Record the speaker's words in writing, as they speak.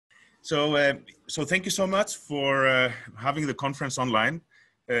So thank you so much for having the conference online.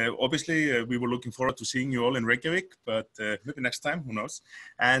 Obviously, we were looking forward to seeing you all in Reykjavik, but maybe next time, who knows?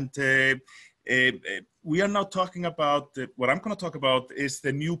 And we are now talking about, what I'm going to talk about is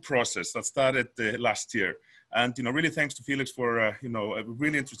the new process that started last year. And, really thanks to Felix for, a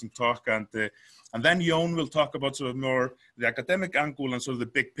really interesting talk. And then Jón will talk about sort of more the academic angle and sort of the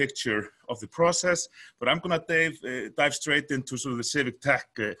big picture of the process. But I'm going to dive straight into sort of the civic tech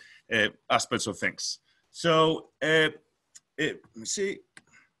aspects of things. So, let's see.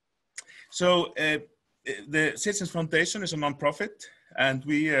 So the Citizens Foundation is a nonprofit, and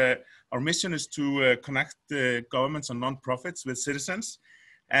our mission is to connect governments and nonprofits with citizens.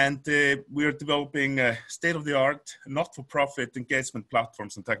 And we are developing state-of-the-art, not-for-profit engagement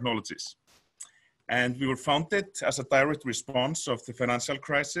platforms and technologies. And we were founded as a direct response of the financial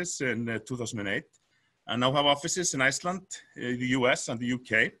crisis in 2008, and now have offices in Iceland, the US, and the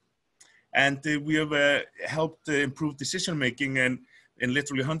UK. And we have helped improve decision-making in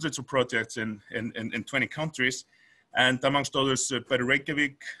literally hundreds of projects in 20 countries, and amongst others, Better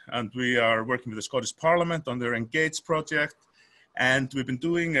Reykjavik, and we are working with the Scottish Parliament on their Engage project. And we've been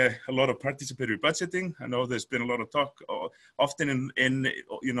doing a lot of participatory budgeting. I know there's been a lot of talk often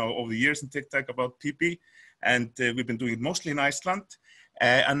over the years in TICTeC about PP, and we've been doing it mostly in Iceland.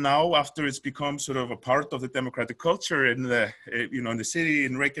 And now, after it's become sort of a part of the democratic culture in the in the city,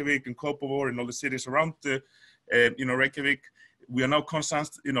 in Reykjavik, in Kópavogur, in all the cities around Reykjavik, we are now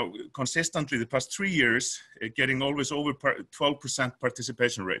consistently the past 3 years getting always over 12%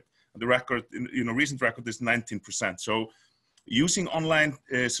 participation rate. And the record, recent record is 19%. So, using online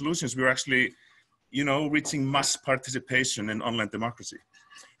solutions, we're actually, reaching mass participation in online democracy.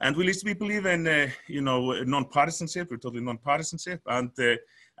 And we believe in, non-partisanship. We're totally non-partisanship, and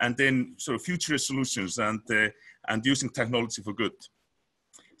then sort of futurist solutions and using technology for good.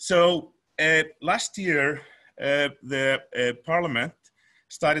 So last year, the Parliament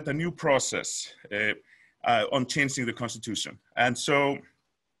started a new process on changing the Constitution, and so.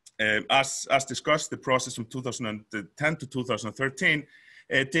 As discussed, the process from 2010 to 2013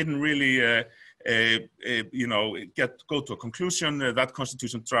 didn't really, go to a conclusion. That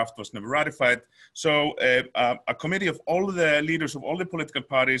constitution draft was never ratified. So a committee of all the leaders of all the political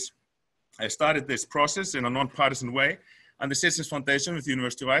parties started this process in a non-partisan way. And the Citizens Foundation with the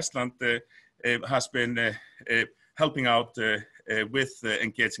University of Iceland has been helping out with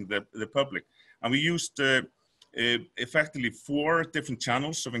engaging the public. And we used effectively 4 different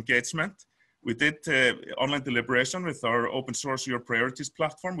channels of engagement. We did online deliberation with our open source Your Priorities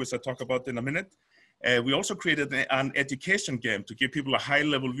platform, which I'll talk about in a minute. We also created an education game to give people a high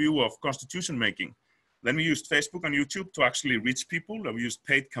level view of constitution making. Then we used Facebook and YouTube to actually reach people. We used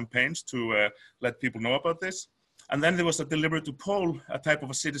paid campaigns to let people know about this. And then there was a deliberative poll, a type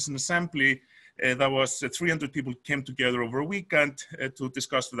of a citizen assembly that was 300 people came together over a weekend to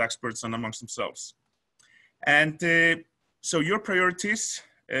discuss with experts and amongst themselves. And so Your Priorities,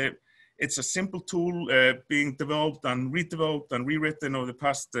 it's a simple tool being developed and redeveloped and rewritten over the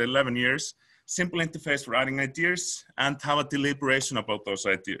past 11 years. Simple interface for adding ideas and have a deliberation about those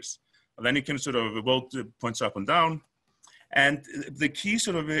ideas. And then you can sort of vote points up and down. And the key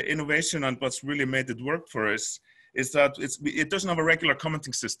sort of innovation and what's really made it work for us is that it doesn't have a regular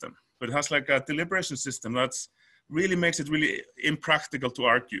commenting system, but it has like a deliberation system that's really makes it really impractical to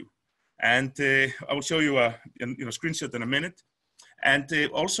argue. And I will show you a screenshot in a minute. And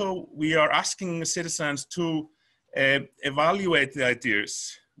also, we are asking citizens to evaluate the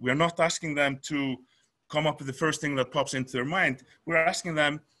ideas. We are not asking them to come up with the first thing that pops into their mind. We're asking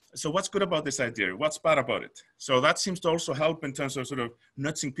them, so what's good about this idea? What's bad about it? So that seems to also help in terms of sort of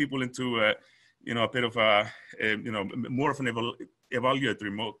nudging people into, a bit of a, more of an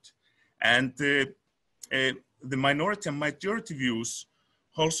evaluatory mode. And the minority and majority views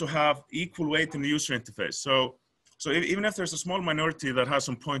also have equal weight in the user interface. So even if there's a small minority that has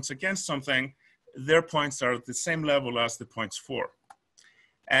some points against something, their points are at the same level as the points for.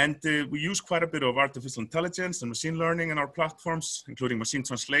 And we use quite a bit of artificial intelligence and machine learning in our platforms, including machine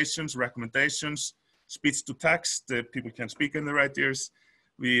translations, recommendations, speech to text. People can speak in their right ears.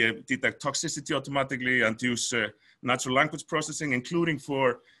 We detect toxicity automatically and use natural language processing, including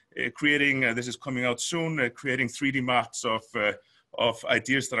for creating, this is coming out soon, creating 3D maps of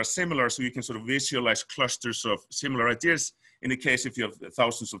ideas that are similar, so you can sort of visualize clusters of similar ideas in the case if you have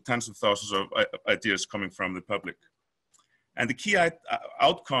thousands of tens of thousands of ideas coming from the public. And the key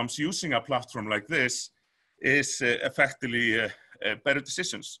outcomes using a platform like this is effectively better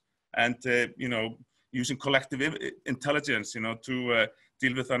decisions and using collective intelligence to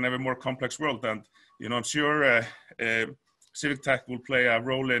deal with an ever more complex world. And I'm sure TICTeC will play a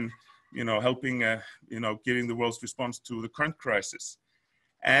role in, helping, giving the world's response to the current crisis.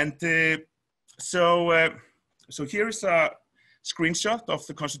 And so here's a screenshot of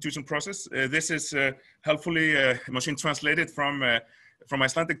the constitution process. This is helpfully machine translated from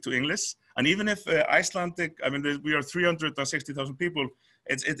Icelandic to English. And even if Icelandic, I mean, we are 360,000 people,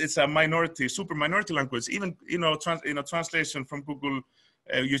 it's a minority, super minority language. Even, translation from Google,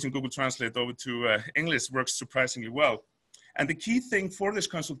 using Google Translate over to English works surprisingly well. And the key thing for this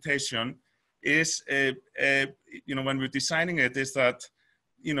consultation is, when we're designing it, is that,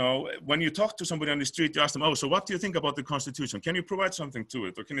 when you talk to somebody on the street, you ask them, oh, so what do you think about the Constitution? Can you provide something to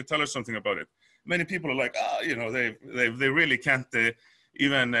it? Or can you tell us something about it? Many people are like, they really can't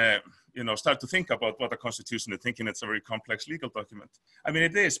even, start to think about what a Constitution is, thinking it's a very complex legal document. I mean,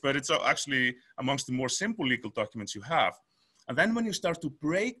 it is, but it's actually amongst the more simple legal documents you have. And then when you start to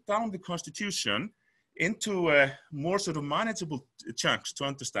break down the Constitution into more sort of manageable chunks to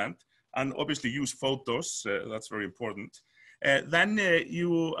understand, and obviously use photos, that's very important, then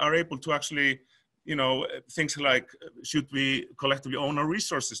you are able to actually, things like, should we collectively own our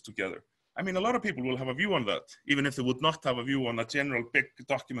resources together? I mean, a lot of people will have a view on that, even if they would not have a view on a general big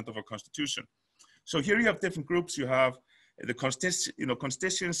document of a constitution. So here you have different groups. You have the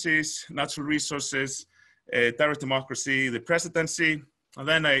constituencies, natural resources, direct democracy, the presidency, and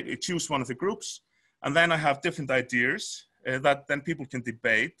then I choose one of the groups, and then I have different ideas that then people can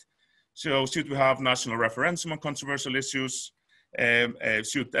debate. So should we have national referendum on controversial issues?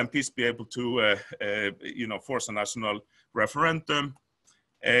 Should MPs be able to, force a national referendum?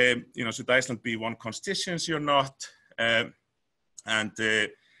 Should Iceland be one constituency or not? And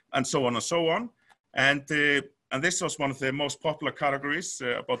so on and so on. And this was one of the most popular categories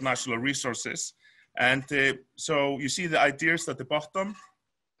about national resources. And so you see the ideas at the bottom.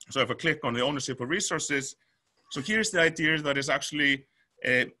 So if I click on the ownership of resources, so here's the idea that is actually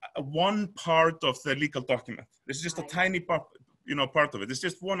one part of the legal document. This is just a tiny part, part of it. It's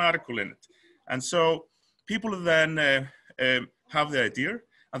just one article in it. And so people then have the idea,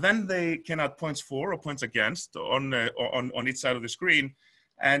 and then they can add points for or points against on each side of the screen.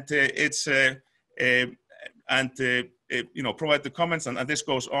 And provide the comments, and this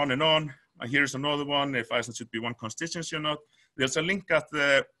goes on and on. And here's another one, if Iceland should be one constituency or not. There's a link at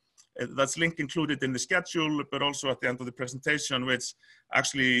that's link included in the schedule, but also at the end of the presentation, which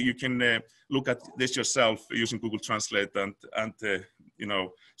actually you can look at this yourself using Google Translate and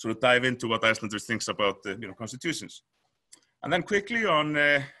sort of dive into what Icelanders thinks about constitutions. And then quickly on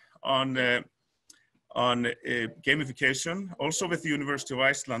gamification, also with the University of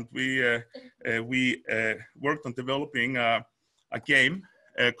Iceland, we worked on developing a game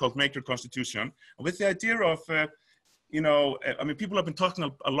called Make Your Constitution, with the idea of people have been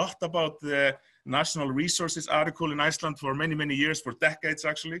talking a lot about the national resources article in Iceland for many, many years, for decades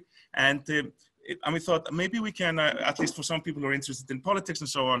actually. And we thought maybe we can, at least for some people who are interested in politics and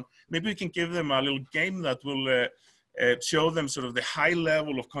so on, maybe we can give them a little game that will show them sort of the high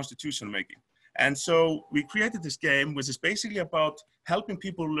level of constitution making. And so we created this game, which is basically about helping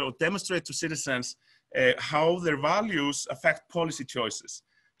people demonstrate to citizens how their values affect policy choices.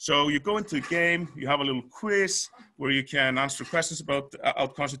 So you go into a game, you have a little quiz where you can answer questions about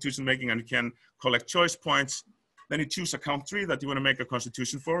constitution making, and you can collect choice points. Then you choose a country that you want to make a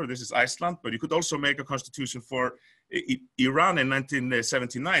constitution for. This is Iceland, but you could also make a constitution for Iran in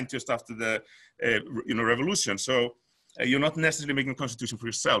 1979, just after the revolution. So you're not necessarily making a constitution for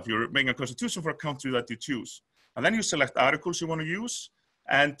yourself. You're making a constitution for a country that you choose. And then you select articles you want to use,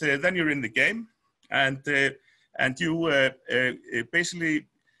 and then you're in the game. And you basically,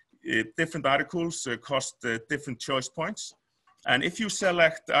 different articles cost different choice points. And if you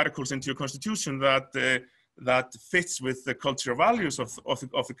select articles into your constitution that fits with the cultural values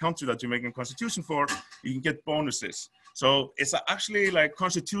of the country that you're making a constitution for, you can get bonuses. So it's actually like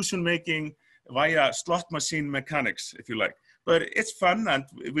constitution making via slot machine mechanics, if you like. But it's fun, and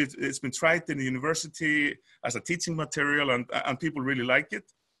it's been tried in the university as a teaching material, and people really like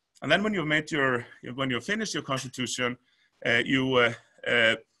it. And then when you've finished your constitution, you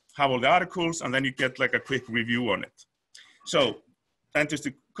have all the articles, and then you get like a quick review on it. So, and just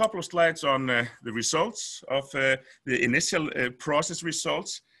a couple of slides on the results of the initial process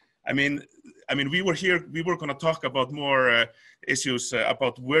results. I mean, we were going to talk about more issues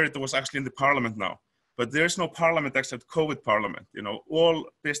about where it was actually in the parliament now, but there's no parliament except COVID parliament. All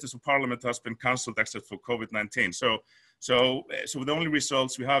business of parliament has been cancelled except for COVID-19. So the only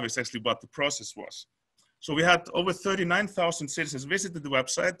results we have is actually what the process was. So we had over 39,000 citizens visited the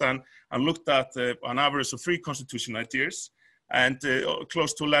website and looked at an average of 3 constitution ideas, and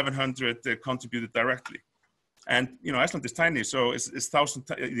close to 1,100 contributed directly. And Iceland is tiny, so it's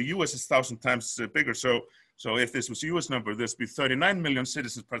the US is 1,000 times bigger. So if this was US number, there'd be 39 million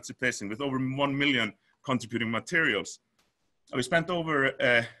citizens participating with over 1 million contributing materials. We spent over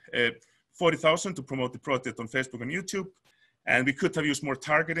 40,000 to promote the project on Facebook and YouTube, and we could have used more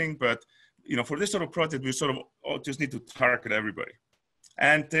targeting, but for this sort of project, we sort of just need to target everybody.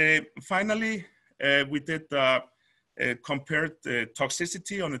 And finally, we did compared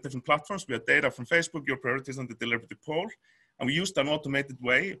toxicity on the different platforms. We had data from Facebook, your priorities, and the deliberative poll. And we used an automated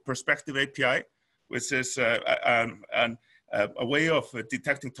way, Perspective API, which is a way of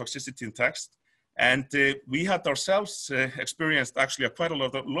detecting toxicity in text. And we had ourselves experienced actually quite a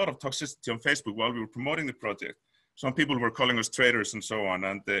lot of toxicity on Facebook while we were promoting the project. Some people were calling us traitors and so on,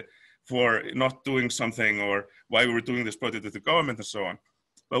 and for not doing something, or why we were doing this project with the government and so on.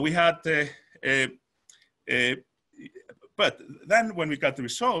 But we had but then when we got the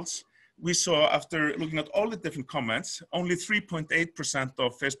results, we saw, after looking at all the different comments, only 3.8%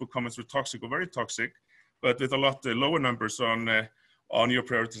 of Facebook comments were toxic or very toxic, but with a lot lower numbers on your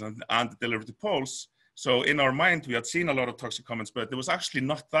priorities and the deliberative polls. So in our mind, we had seen a lot of toxic comments, but there was actually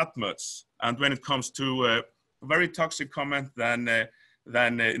not that much. And when it comes to a very toxic comment, then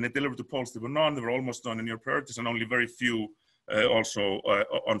in the deliberative polls, there were none. There were almost none in your priorities, and only very few also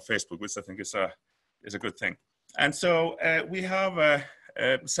on Facebook, which I think is a good thing. And so we have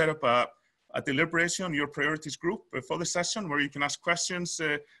set up a deliberation, your priorities group for the session, where you can ask questions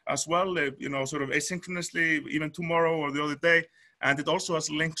as well, sort of asynchronously, even tomorrow or the other day. And it also has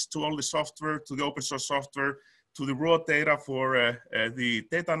links to all the software, to the open source software, to the raw data for the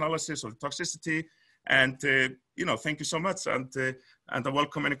data analysis of the toxicity. And thank you so much, and I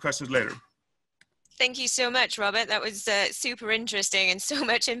welcome any questions later. Thank you so much, Robert. That was super interesting, and so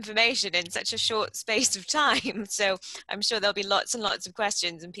much information in such a short space of time. So I'm sure there'll be lots and lots of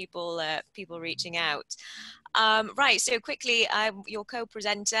questions and people reaching out. Right, so quickly, your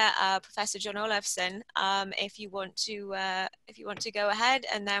co-presenter, Professor Jón Ólafsson, if you want to go ahead,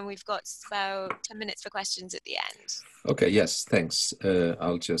 and then we've got about 10 minutes for questions at the end. Okay, yes, thanks.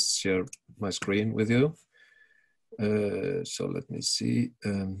 I'll just share my screen with you. So let me see.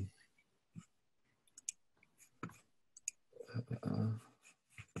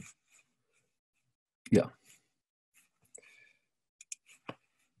 Yeah.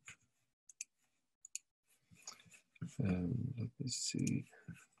 Let me see.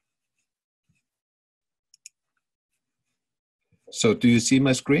 So do you see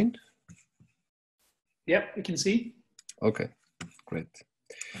my screen? Yep, we can see. Okay, great.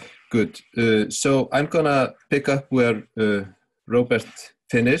 Good. So I'm gonna pick up where Robert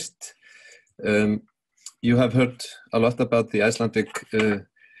finished. You have heard a lot about the Icelandic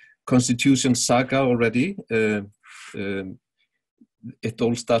constitution saga already. It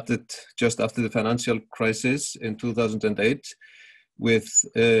all started just after the financial crisis in 2008 with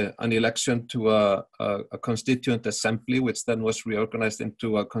an election to a constituent assembly, which then was reorganized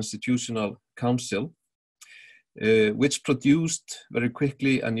into a constitutional council, which produced very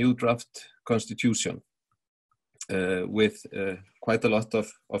quickly a new draft constitution with quite a lot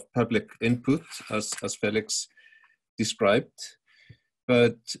of public input, as Felix described.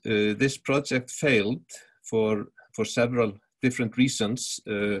 But this project failed for several different reasons.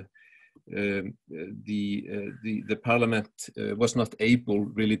 The parliament was not able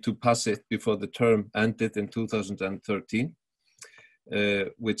really to pass it before the term ended in 2013,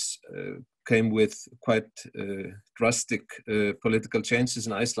 which came with quite drastic political changes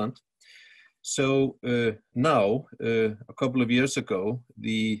in Iceland. So now, a couple of years ago,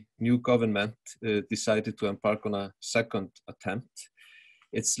 the new government decided to embark on a second attempt.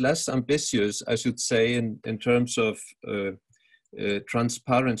 It's less ambitious, I should say, in terms of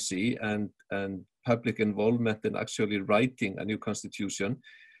transparency and public involvement in actually writing a new constitution,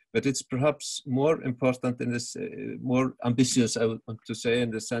 but it's perhaps more important in this, more ambitious, I would want to say, in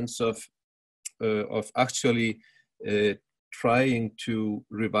the sense of actually trying to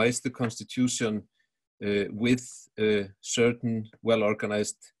revise the constitution with certain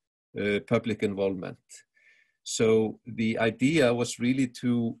well-organized public involvement. So the idea was really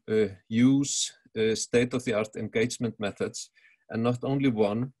to use state-of-the-art engagement methods, and not only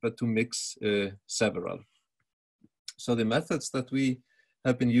one, but to mix several. So the methods that we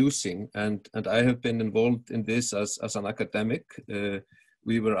have been using, and I have been involved in this as an academic,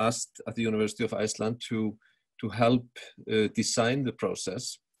 we were asked at the University of Iceland to help design the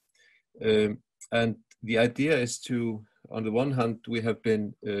process. And the idea is to, on the one hand, we have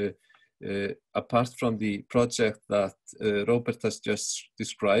been, apart from the project that Róbert has just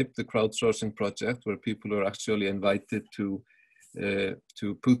described, the crowdsourcing project, where people are actually invited to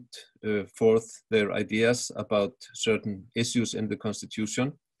to put forth their ideas about certain issues in the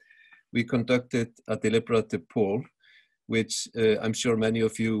Constitution. We conducted a deliberative poll, which I'm sure many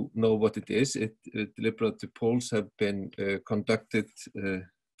of you know what it is. Deliberative polls have been conducted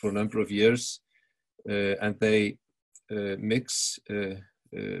for a number of years, and they mix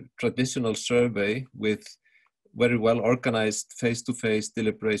traditional survey with very well organized face-to-face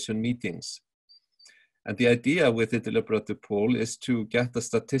deliberation meetings. And the idea with the deliberative poll is to get the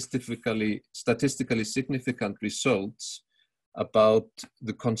statistically significant results about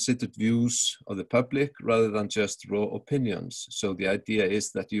the considered views of the public rather than just raw opinions. So the idea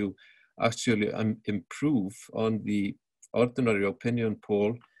is that you actually improve on the ordinary opinion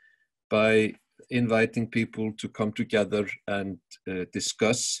poll by inviting people to come together and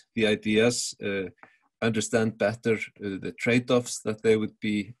discuss the ideas, understand better the trade-offs that they would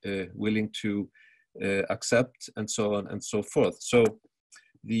be willing to accept, and so on and so forth. So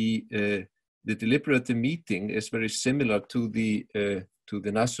the deliberative meeting is very similar to the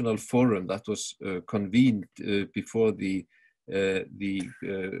national forum that was convened before the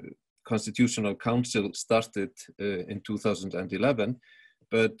Constitutional Council started in 2011,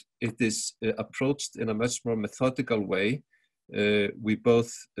 but it is approached in a much more methodical way. We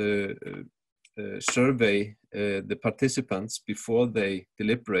both survey the participants before they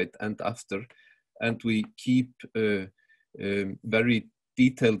deliberate and after, and we keep very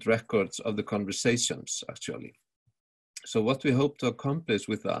detailed records of the conversations, actually. So what we hope to accomplish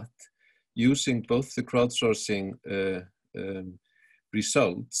with that, using both the crowdsourcing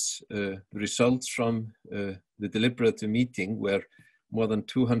results from the deliberative meeting, where more than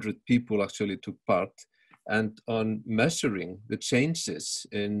 200 people actually took part, and on measuring the changes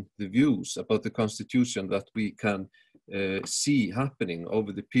in the views about the Constitution that we can see happening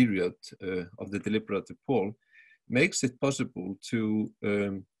over the period of the deliberative poll, makes it possible to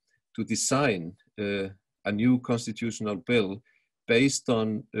design a new constitutional bill based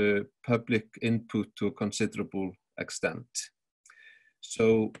on public input to a considerable extent.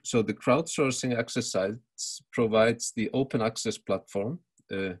 So the crowdsourcing exercise provides the open access platform,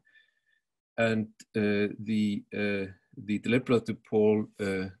 and the deliberative poll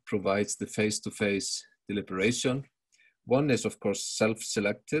provides the face-to-face deliberation. One is, of course,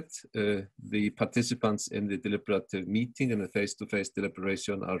 self-selected. The participants in the deliberative meeting and the face-to-face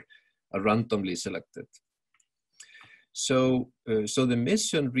deliberation are randomly selected. So the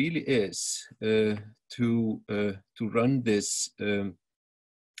mission really is to run this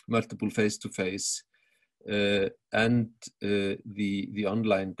multiple face-to-face and the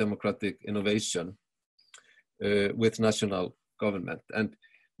online democratic innovation with national government. And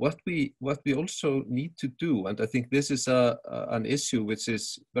what we also need to do, and I think this is an issue which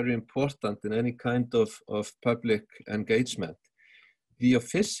is very important in any kind of public engagement, the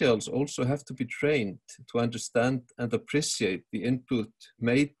officials also have to be trained to understand and appreciate the input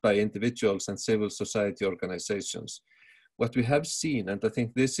made by individuals and civil society organizations. What we have seen, and I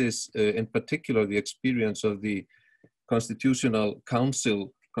think this is in particular the experience of the Constitutional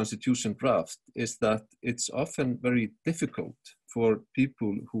Council Constitution draft, is that it's often very difficult for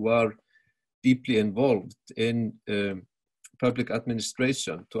people who are deeply involved in public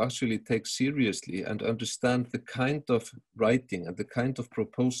administration to actually take seriously and understand the kind of writing and the kind of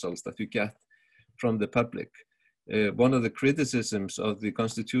proposals that you get from the public. One of the criticisms of the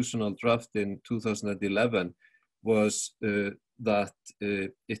constitutional draft in 2011 was that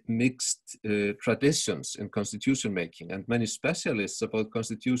it mixed traditions in constitution making, and many specialists about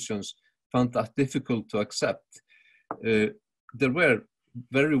constitutions found that difficult to accept. There were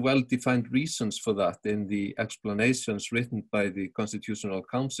very well-defined reasons for that in the explanations written by the Constitutional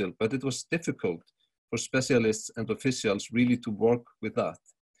Council, but it was difficult for specialists and officials really to work with that.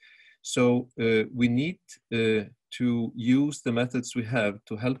 So we need to use the methods we have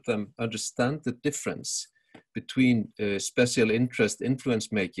to help them understand the difference between special interest influence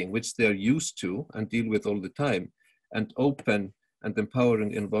making, which they're used to and deal with all the time, and open and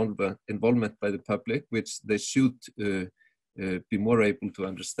empowering involvement by the public, which they should be more able to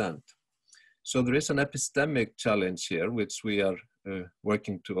understand. So there is an epistemic challenge here, which we are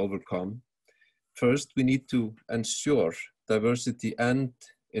working to overcome. First, we need to ensure diversity and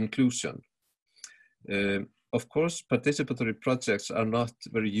inclusion. Of course, participatory projects are not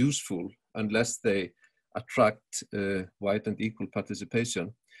very useful unless they attract wide and equal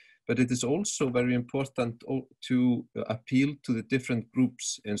participation. But it is also very important to appeal to the different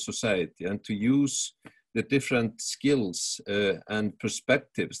groups in society and to use the different skills and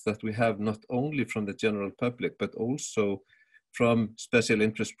perspectives that we have, not only from the general public, but also from special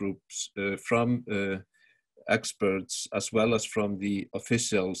interest groups, from experts as well as from the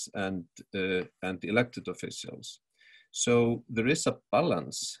officials and elected officials. So there is a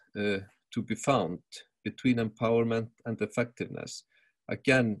balance to be found between empowerment and effectiveness.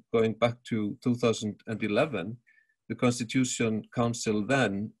 Again, going back to 2011, the Constitution Council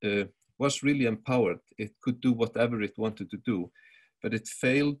then was really empowered. It could do whatever it wanted to do, but it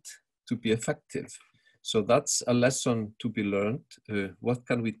failed to be effective. So that's a lesson to be learned. What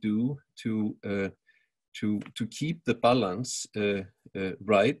can we do to keep the balance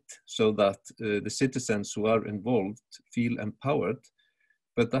right, so that the citizens who are involved feel empowered,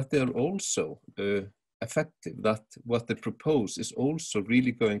 but that they are also effective, that what they propose is also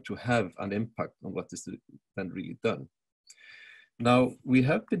really going to have an impact on what is then really done. Now, we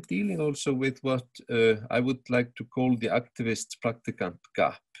have been dealing also with what I would like to call the activist-practicant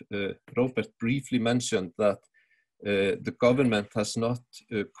gap. Róbert briefly mentioned that the government has not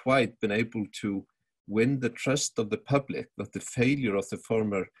quite been able to win the trust of the public that the failure of the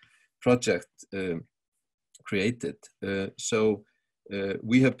former project created. So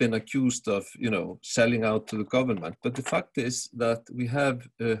we have been accused of, selling out to the government. But the fact is that we have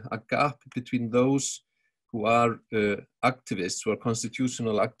a gap between those who are activists, who are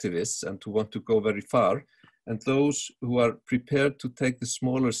constitutional activists and who want to go very far, and those who are prepared to take the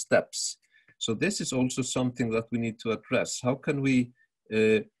smaller steps. So this is also something that we need to address. How can we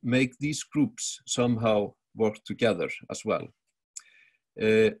make these groups somehow work together as well?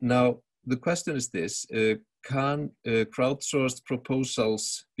 Now, the question is this: can crowdsourced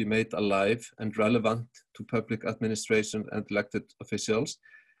proposals be made alive and relevant to public administration and elected officials?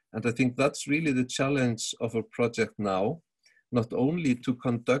 And I think that's really the challenge of our project now, not only to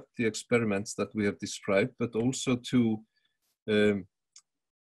conduct the experiments that we have described, but also to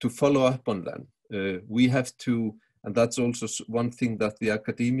follow up on them. We have to, and that's also one thing that the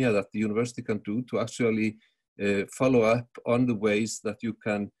academia, that the university can do, to actually follow up on the ways that you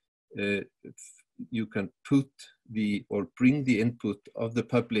can put or bring the input of the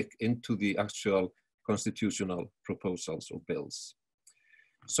public into the actual constitutional proposals or bills.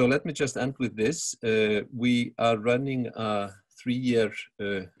 So let me just end with this. We are running a 3-year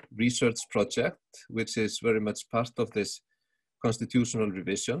research project, which is very much part of this constitutional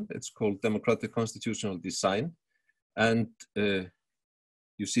revision. It's called Democratic Constitutional Design. And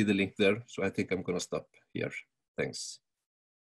you see the link there. So I think I'm going to stop here. Thanks.